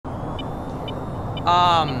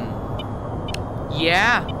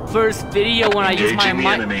Yeah. First video when I use my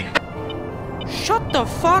mic. Shut the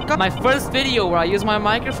fuck up. My first video where I use my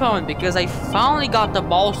microphone because I finally got the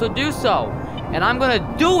balls to do so. And I'm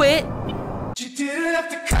gonna do it. You didn't have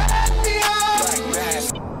to cut me off.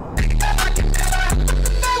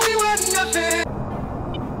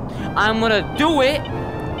 I'm gonna do it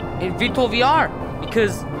in VTOL VR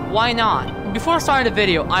because why not? Before starting the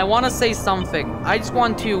video, I want to say something. I just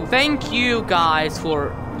want to thank you guys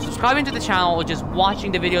for subscribing to the channel or just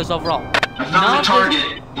watching the videos overall. I found the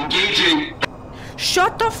target. Engaging.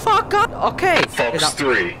 Shut the fuck up. Okay. Fox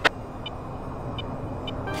 3.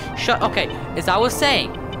 Okay, as I was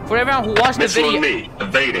saying, for everyone who watched the video. On me,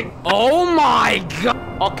 evading. Oh my god.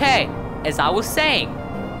 Okay, as I was saying,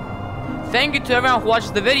 thank you to everyone who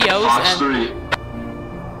watched the videos. Fox 3.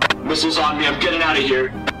 Missiles on me. I'm getting out of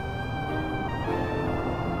here.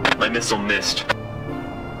 My missile missed.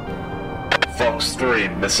 Fox 3,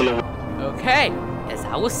 missile away. Okay, as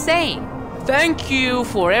I was saying, thank you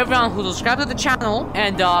for everyone who subscribed to the channel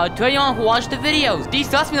and to anyone who watched the videos. These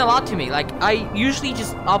does mean a lot to me. Like, I usually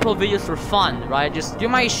just upload videos for fun, right? Just do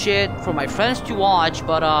my shit for my friends to watch,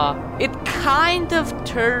 but it kind of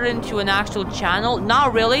turned into an actual channel.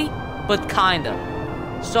 Not really, but kinda.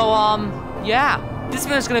 So, yeah. This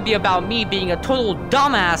video is gonna be about me being a total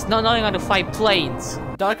dumbass not knowing how to fight planes.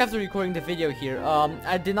 Dark after recording the video here,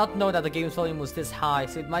 I did not know that the game's volume was this high,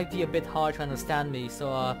 so it might be a bit hard to understand me,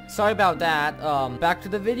 so sorry about that. Back to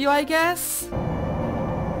the video, I guess?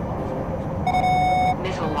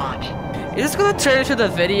 Missile launch. Is this gonna turn into the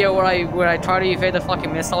video where I try to evade the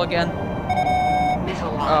fucking missile again?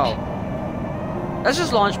 Missile launch. Oh. That's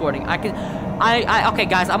just launch warning. Okay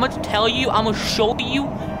guys, I'm gonna tell you, I'm gonna show you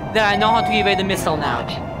that I know how to evade the missile now.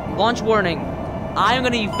 Launch warning. I'm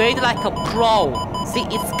gonna evade it like a pro. See,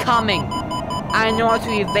 it's coming. I know how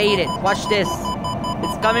to evade it. Watch this.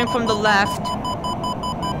 It's coming from the left.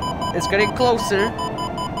 It's getting closer.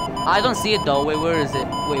 I don't see it though. Wait, where is it?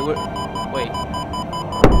 Wait.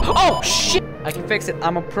 Oh, shit! I can fix it.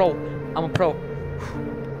 I'm a pro. I'm a pro.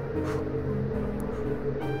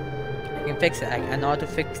 I can fix it. I know how to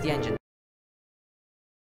fix the engine.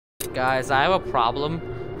 Guys, I have a problem.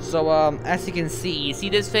 So, as you can see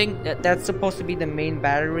this thing? That's supposed to be the main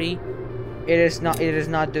battery. It is not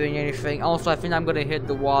doing anything. Also, I think I'm gonna hit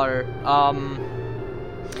the water.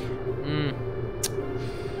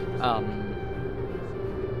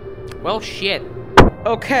 Well, shit.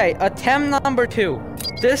 Okay, attempt number 2.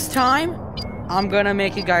 This time, I'm gonna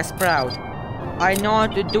make you guys proud. I know how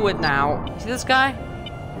to do it now. You see this guy?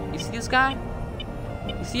 You see this guy?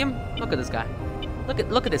 You see him? Look at this guy.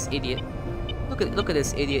 Look at this idiot. Look at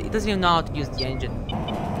this idiot. He doesn't even know how to use the engine.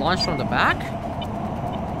 Launch from the back?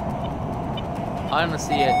 I don't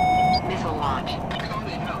see it. Missile launch.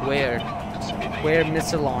 Where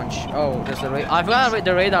missile launch? Oh, there's the radar. I forgot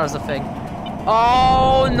the radar is a thing.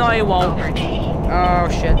 Oh no, it won't. Oh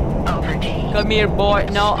shit. Come here, boy.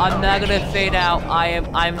 No, I'm not gonna fade out.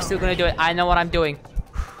 I'm still gonna do it. I know what I'm doing.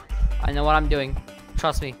 I know what I'm doing.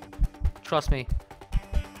 Trust me. Trust me.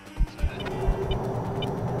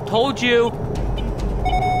 Told you.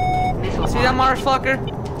 See that motherfucker?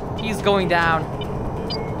 He's going down.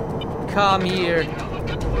 Come here.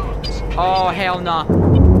 Oh, hell no.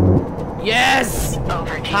 Yes!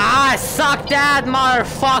 Ah, suck that,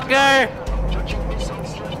 motherfucker!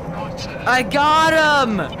 I got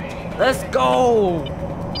him! Let's go!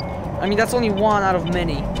 I mean, that's only one out of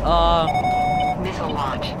many. Missile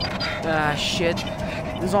launch. Ah, shit.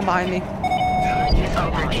 There's one behind me.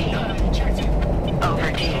 Over.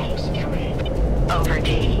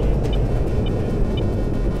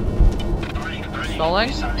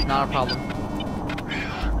 Stalling? Not a problem.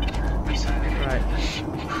 Right.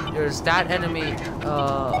 There's that enemy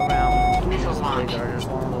around the radar. There's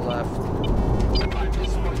one on the left.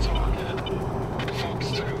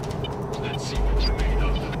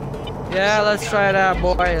 Yeah, let's try it out,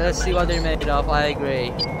 boy. Let's see what they're made of. I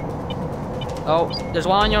agree. Oh, there's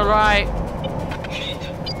one on your right.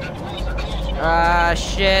 Ah,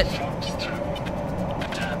 shit.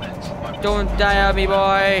 Don't die on me,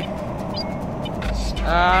 boy.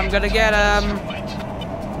 I'm gonna get him.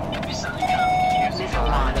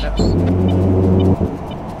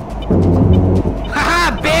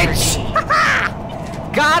 Haha, bitch!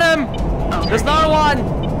 Got him! There's another one!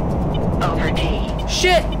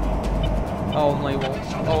 Shit! Oh, no, he won't.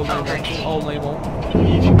 Oh, no, he won't. Oh, no, he won't.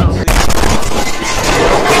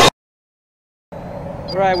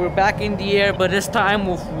 Right, we're back in the air, but this time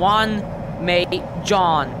with one mate,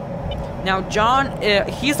 John. Now, John,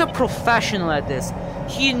 he's a professional at this.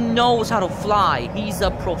 He knows how to fly. He's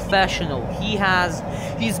a professional.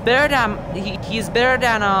 He's better than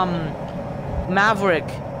Maverick.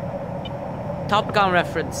 Top Gun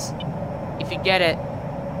reference. If you get it,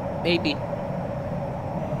 maybe.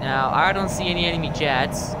 Now I don't see any enemy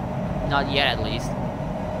jets, not yet at least.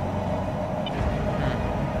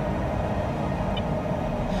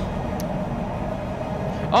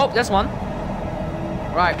 Oh, there's one.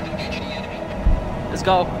 Right. Let's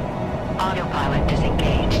go. Autopilot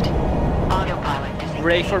disengaged. Autopilot disengaged.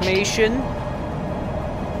 Ray formation.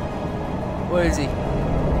 Where is he?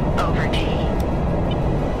 Over T.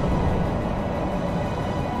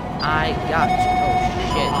 I got you. Oh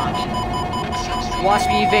shit. Watch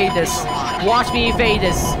me evade this. Watch me evade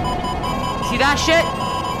this. See that shit?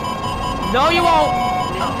 No you won't.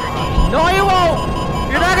 No you won't.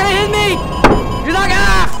 You're not gonna hit me. You're not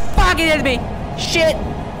gonna fucking hit me. Shit.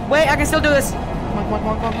 Wait, I can still do this. Come on.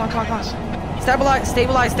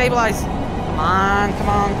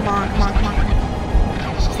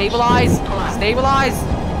 Stabilize. Come on. Stabilize.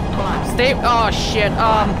 Oh shit.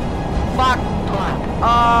 Fuck.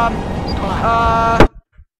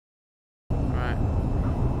 Alright.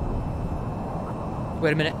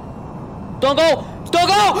 Wait a minute. Don't go!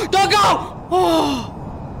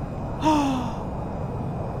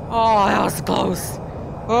 Oh, that was close.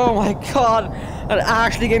 Oh my god. That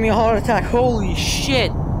actually gave me a heart attack. Holy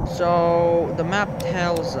shit. So, the map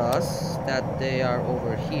tells us that they are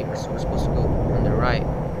over here. So we're supposed to go on the right.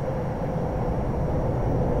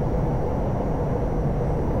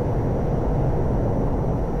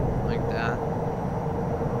 Like that.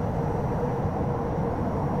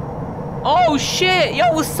 Oh shit!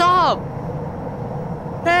 Yo, what's up?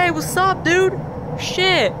 Hey, what's up, dude?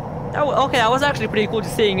 Shit. Okay, that was actually pretty cool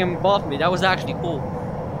just seeing him above me. That was actually cool.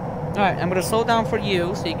 Alright, I'm gonna slow down for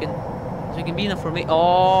you so you can be enough for me.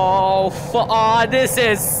 Oh, this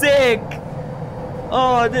is sick!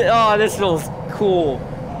 This feels cool.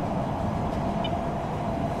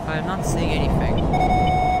 I'm not seeing anything.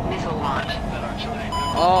 Missile launch.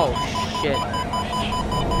 Oh, shit.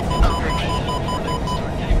 Over T.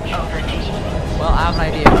 Well, I have an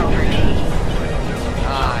idea.